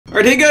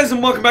Alright, hey guys,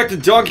 and welcome back to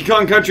Donkey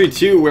Kong Country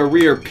 2, where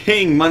we are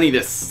paying money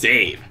to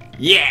save.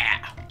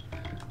 Yeah!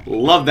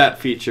 Love that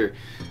feature.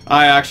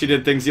 I actually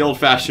did things the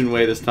old-fashioned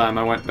way this time.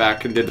 I went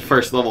back and did the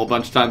first level a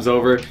bunch of times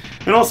over,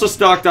 and also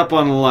stocked up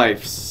on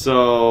life,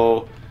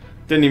 so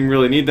didn't even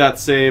really need that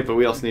save, but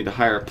we also need to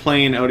hire a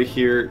plane out of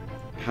here.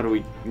 How do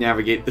we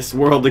navigate this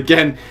world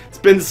again? It's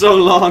been so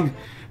long.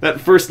 That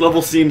first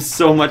level seems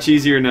so much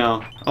easier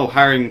now. Oh,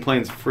 hiring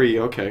planes free.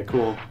 Okay,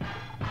 cool.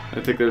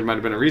 I think there might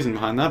have been a reason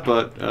behind that,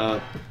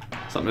 but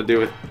something to do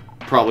with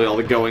probably all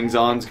the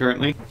goings-ons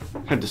currently.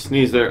 Had to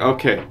sneeze there.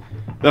 Okay.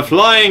 The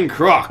Flying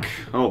Croc.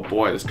 Oh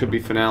boy, this could be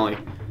finale.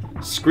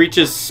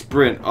 Screech's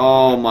Sprint.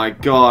 Oh my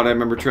god, I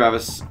remember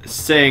Travis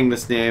saying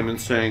this name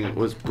and saying it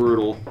was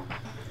brutal.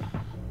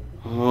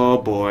 Oh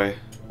boy.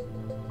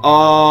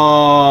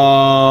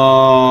 Oh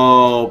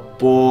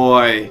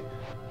boy.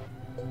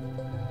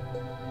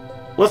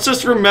 Let's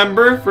just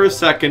remember for a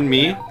second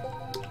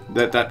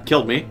that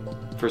killed me,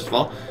 first of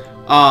all.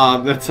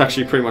 That's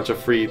actually pretty much a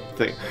free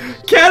thing.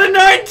 Cat of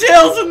Nine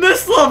Tails in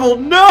this level!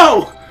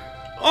 No!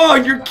 Oh,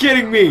 you're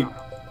kidding me!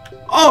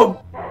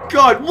 Oh,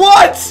 God,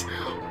 what?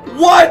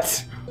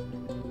 What?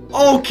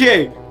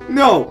 Okay,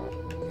 no.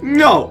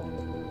 No.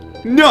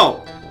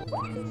 No.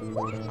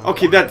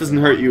 Okay, that doesn't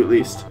hurt you at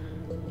least.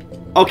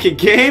 Okay,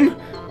 game?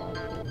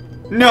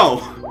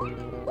 No.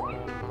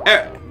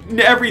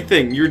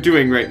 Everything you're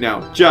doing right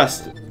now,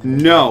 just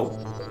no.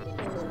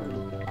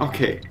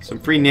 Okay, some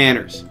free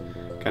nanners.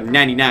 Got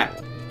 99.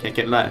 Can't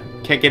get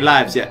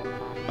lives yet.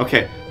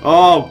 Okay.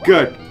 Oh,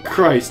 good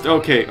Christ.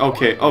 Okay.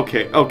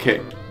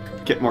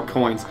 Get more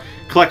coins.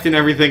 Collecting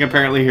everything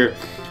apparently here.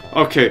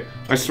 Okay.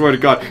 I swear to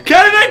God.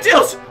 Cat of Nine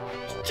Tails!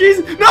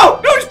 Jesus. No!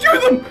 No, just two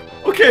of them!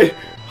 Okay.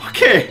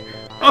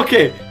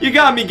 You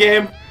got me,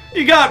 game.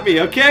 You got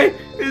me, okay?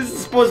 This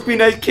is supposed to be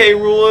nice. K.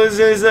 Rool is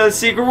a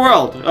secret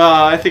world.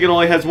 I think it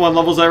only has one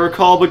level as I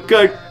recall, but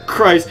good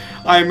Christ.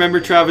 I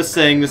remember Travis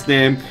saying this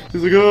name.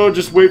 He's like, oh,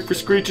 just wait for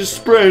Screech's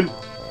Sprint.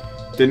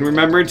 Didn't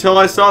remember until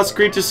I saw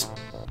Screech's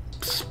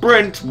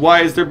Sprint.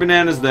 Why is there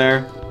bananas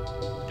there?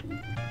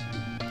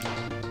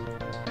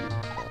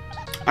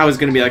 I was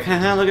gonna be like,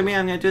 haha, look at me,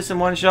 I'm gonna do this in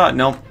one shot.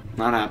 Nope,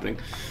 not happening.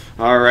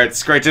 Alright,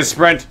 Screech's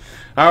Sprint.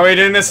 Are we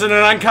doing this in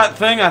an uncut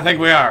thing? I think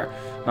we are.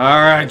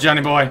 Alright, Johnny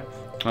boy.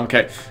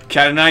 Okay,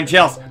 Cat of Nine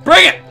Tails.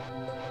 Bring it!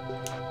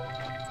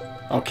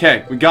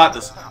 Okay, we got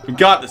this. We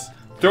got this.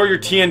 Throw your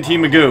TNT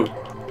Magoo.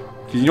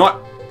 You know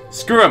what?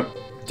 Screw him.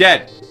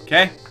 Dead.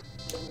 Okay?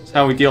 That's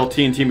how we deal with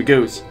TNT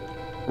Magoos.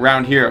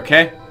 Around here,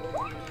 okay?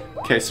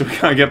 Okay, so we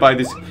gotta get by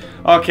these.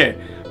 Okay,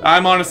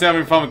 I'm honestly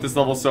having fun with this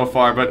level so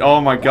far, but oh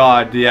my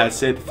god,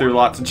 yes, it threw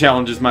lots of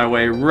challenges my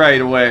way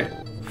right away.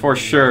 For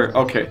sure.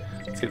 Okay,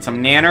 let's get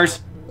some nanners.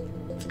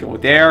 Let's go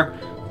there.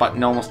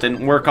 Button almost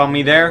didn't work on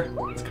me there.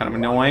 It's kind of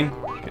annoying.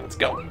 Okay, let's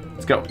go.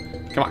 Let's go.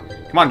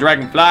 Come on,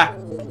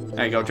 Dragonfly.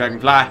 There you go,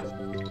 Dragonfly.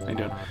 How you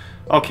doing?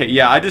 Okay,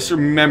 yeah, I just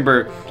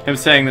remember him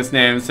saying this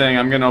name, saying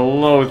I'm gonna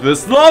load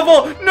this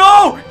level.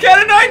 No!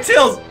 Cat of Nine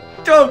Tails!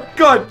 Oh,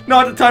 God,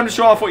 not the time to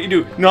show off what you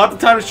do. Not the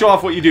time to show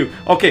off what you do.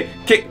 Okay,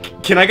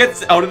 can I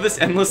get out of this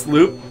endless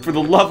loop? For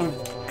the love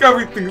of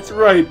everything that's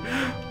right.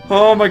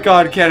 Oh my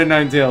god, Cat of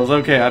Nine Tails.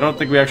 Okay, I don't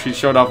think we actually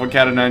showed off what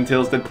Cat of Nine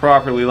Tails did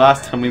properly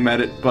last time we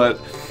met it, but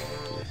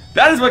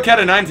that is what Cat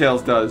of Nine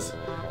Tails does.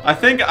 I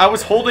think I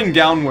was holding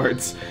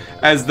downwards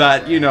as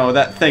that, you know,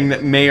 that thing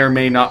that may or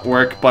may not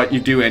work, but you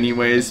do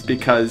anyways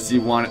because you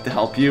want it to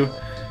help you.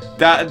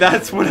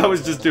 That's what I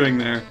was just doing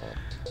there.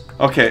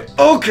 Okay.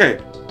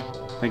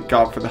 Thank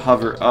God for the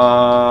hover.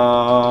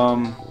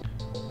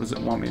 What does it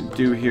want me to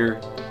do here?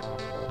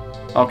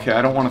 Okay,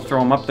 I don't want to throw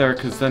them up there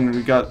because then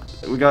we got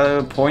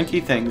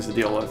pointy things to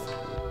deal with.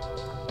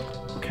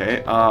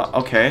 Okay.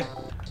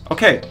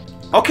 Okay.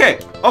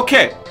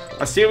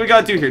 I see what we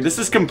gotta do here. This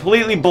is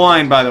completely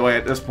blind, by the way,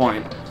 at this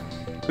point.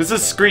 This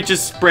is Screech's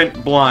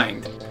Sprint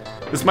blind.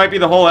 This might be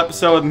the whole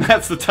episode, and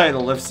that's the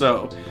title, if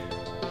so.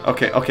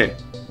 Okay.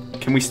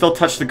 Can we still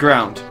touch the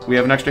ground? We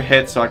have an extra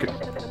hit, so I could...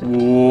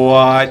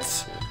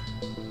 What?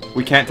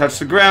 We can't touch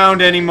the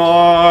ground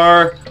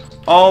anymore.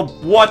 Oh,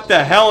 what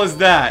the hell is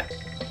that?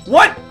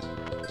 What?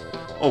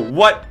 Oh,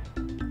 what?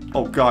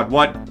 Oh, God,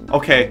 what?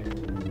 Okay.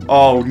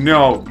 Oh,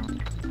 no.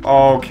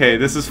 Okay,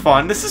 this is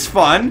fun. This is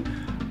fun.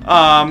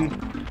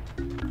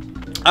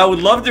 I would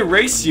love to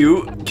race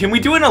you. Can we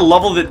do it in a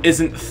level that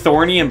isn't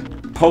thorny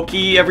and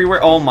pokey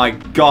everywhere? Oh my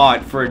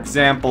god, for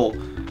example.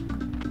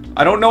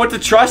 I don't know what to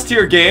trust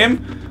here,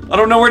 game. I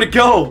don't know where to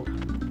go.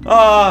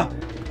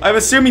 I'm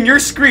assuming you're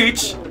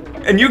Screech,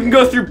 and you can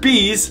go through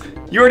bees.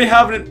 You already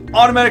have an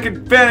automatic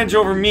advantage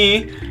over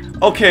me.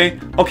 Okay.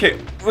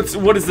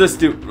 What does this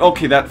do?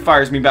 Okay, that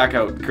fires me back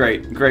out.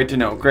 Great to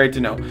know.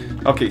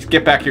 Okay,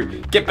 get back here.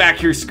 Get back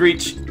here,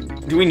 Screech.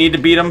 Do we need to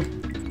beat him?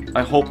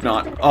 I hope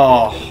not.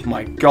 Oh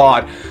my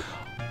god.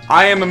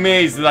 I am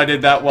amazed that I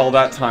did that well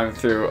that time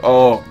through.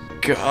 Oh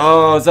god.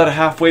 Oh, is that a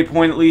halfway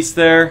point at least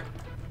there?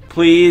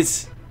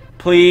 Please?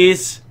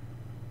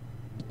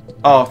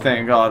 Oh,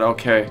 thank god.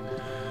 Okay.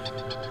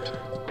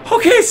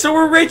 Okay, so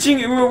we're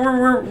racing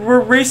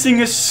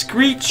a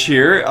Screech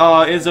here.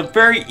 Is a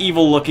very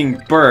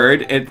evil-looking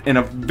bird in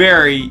a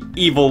very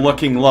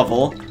evil-looking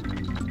level.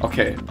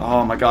 Okay.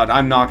 Oh my god,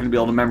 I'm not gonna be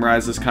able to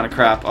memorize this kind of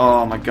crap.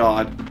 Oh my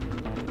god.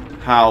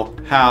 How?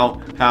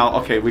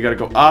 Okay, we gotta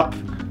go up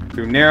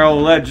through narrow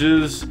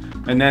ledges,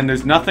 and then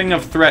there's nothing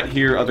of threat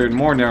here other than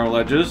more narrow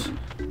ledges.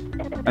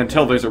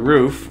 Until there's a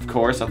roof, of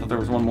course. I thought there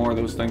was one more of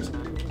those things.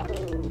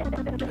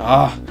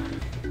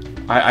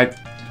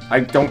 I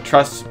don't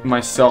trust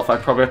myself. I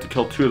probably have to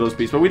kill 2 of those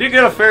beasts. But we did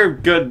get a fair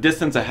good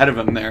distance ahead of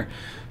him there.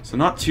 So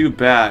not too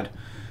bad.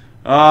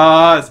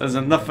 This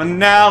isn't the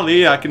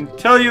finale. I can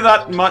tell you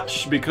that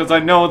much because I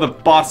know the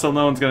boss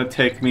alone is going to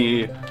take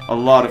me a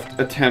lot of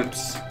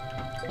attempts.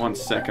 1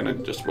 second. I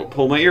just will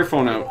pull my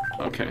earphone out.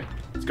 Okay.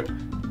 Let's go.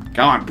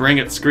 Come on. Bring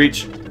it,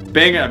 Screech.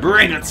 Bring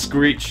it,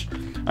 Screech.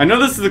 I know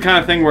this is the kind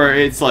of thing where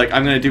it's like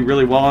I'm going to do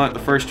really well on it the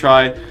first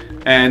try.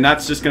 And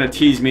that's just going to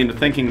tease me into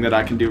thinking that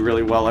I can do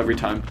really well every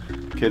time.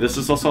 Okay, this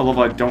is also a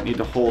level I don't need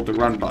to hold the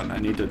run button. I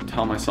need to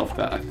tell myself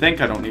that. I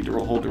think I don't need to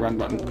hold the run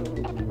button.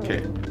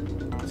 Okay.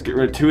 Let's get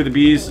rid of 2 of the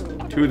bees.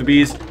 2 of the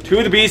bees. 2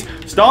 of the bees.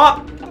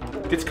 Stop!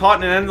 Gets caught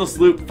in an endless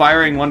loop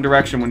firing one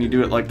direction when you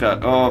do it like that.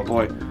 Oh,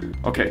 boy.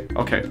 Okay.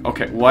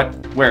 What?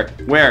 Where?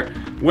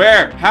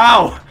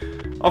 How?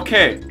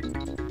 Okay.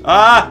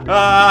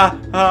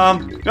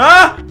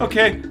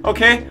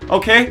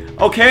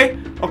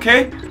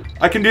 Okay.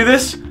 I can do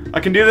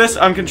this.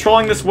 I'm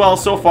controlling this well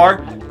so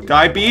far.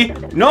 Guy B.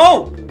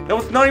 No! That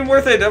was not even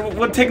worth it. I would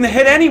have taken the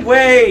hit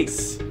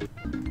anyways.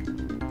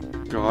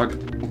 God.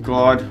 Oh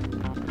God.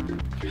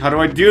 How do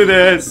I do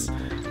this?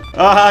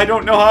 I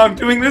don't know how I'm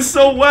doing this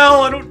so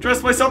well. I don't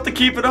trust myself to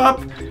keep it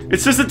up.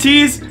 It's just a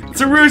tease.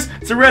 It's a ruse.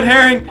 It's a red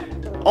herring.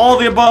 All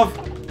the above.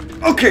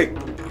 Okay.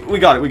 We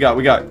got it.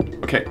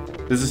 Okay.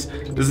 This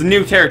is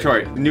new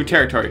territory.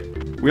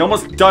 We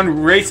almost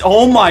done race.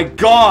 Oh my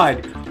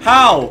God.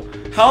 How?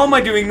 How am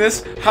I doing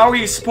this? How are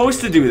you supposed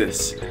to do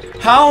this?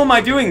 How am I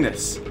doing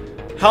this?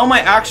 How am I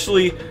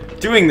actually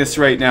doing this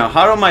right now?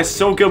 How am I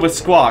so good with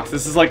squawks?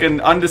 This is like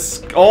an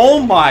oh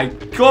my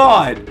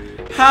God!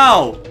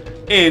 How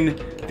in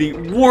the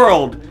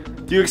world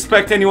do you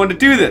expect anyone to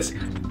do this?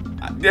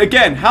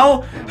 Again,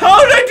 how did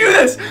I do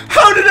this?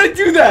 How did I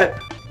do that?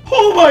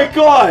 Oh my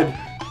God!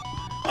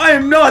 I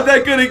am not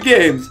that good at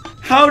games.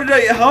 How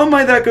am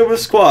I that good with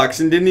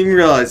squawks and didn't even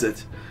realize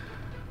it?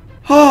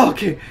 Oh,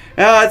 okay.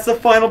 It's the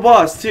final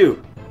boss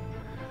too.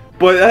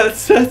 But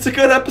that's a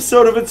good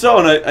episode of its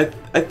own,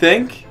 I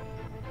think.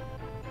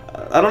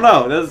 I don't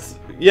know. That's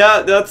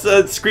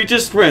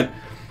Screech's sprint.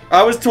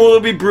 I was told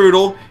it'd be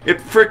brutal. It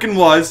frickin'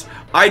 was.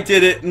 I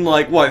did it in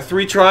like what,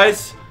 3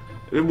 tries?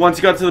 Once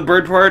you got to the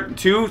bird part,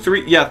 2,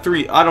 3, yeah,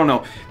 3. I don't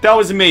know. That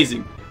was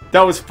amazing.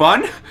 That was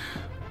fun.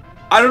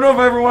 I don't know if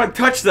I ever want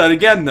to touch that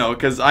again though,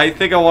 because I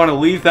think I want to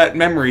leave that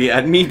memory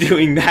at me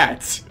doing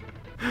that.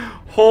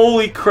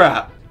 Holy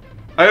crap.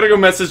 I gotta go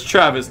message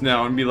Travis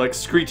now and be like,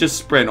 Screech's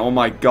sprint, oh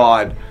my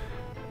God.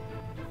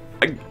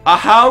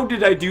 How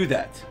did I do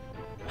that?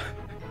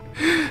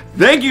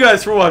 Thank you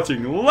guys for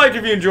watching. Like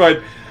if you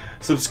enjoyed.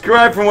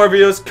 Subscribe for more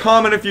videos.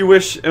 Comment if you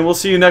wish. And we'll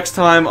see you next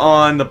time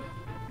on the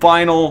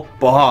final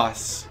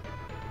boss.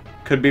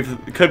 Could be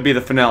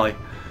the finale.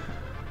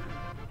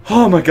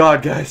 Oh my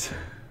God, guys.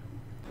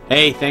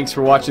 Hey, thanks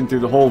for watching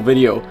through the whole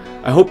video.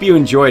 I hope you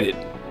enjoyed it.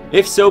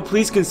 If so,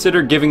 please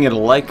consider giving it a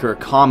like or a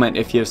comment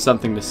if you have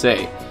something to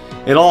say.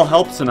 It all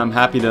helps and I'm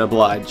happy to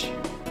oblige.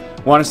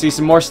 Want to see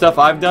some more stuff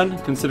I've done?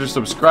 Consider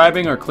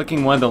subscribing or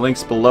clicking one of the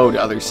links below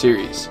to other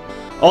series.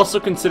 Also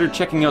consider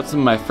checking out some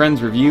of my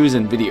friends' reviews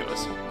and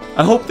videos.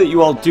 I hope that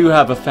you all do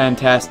have a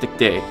fantastic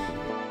day.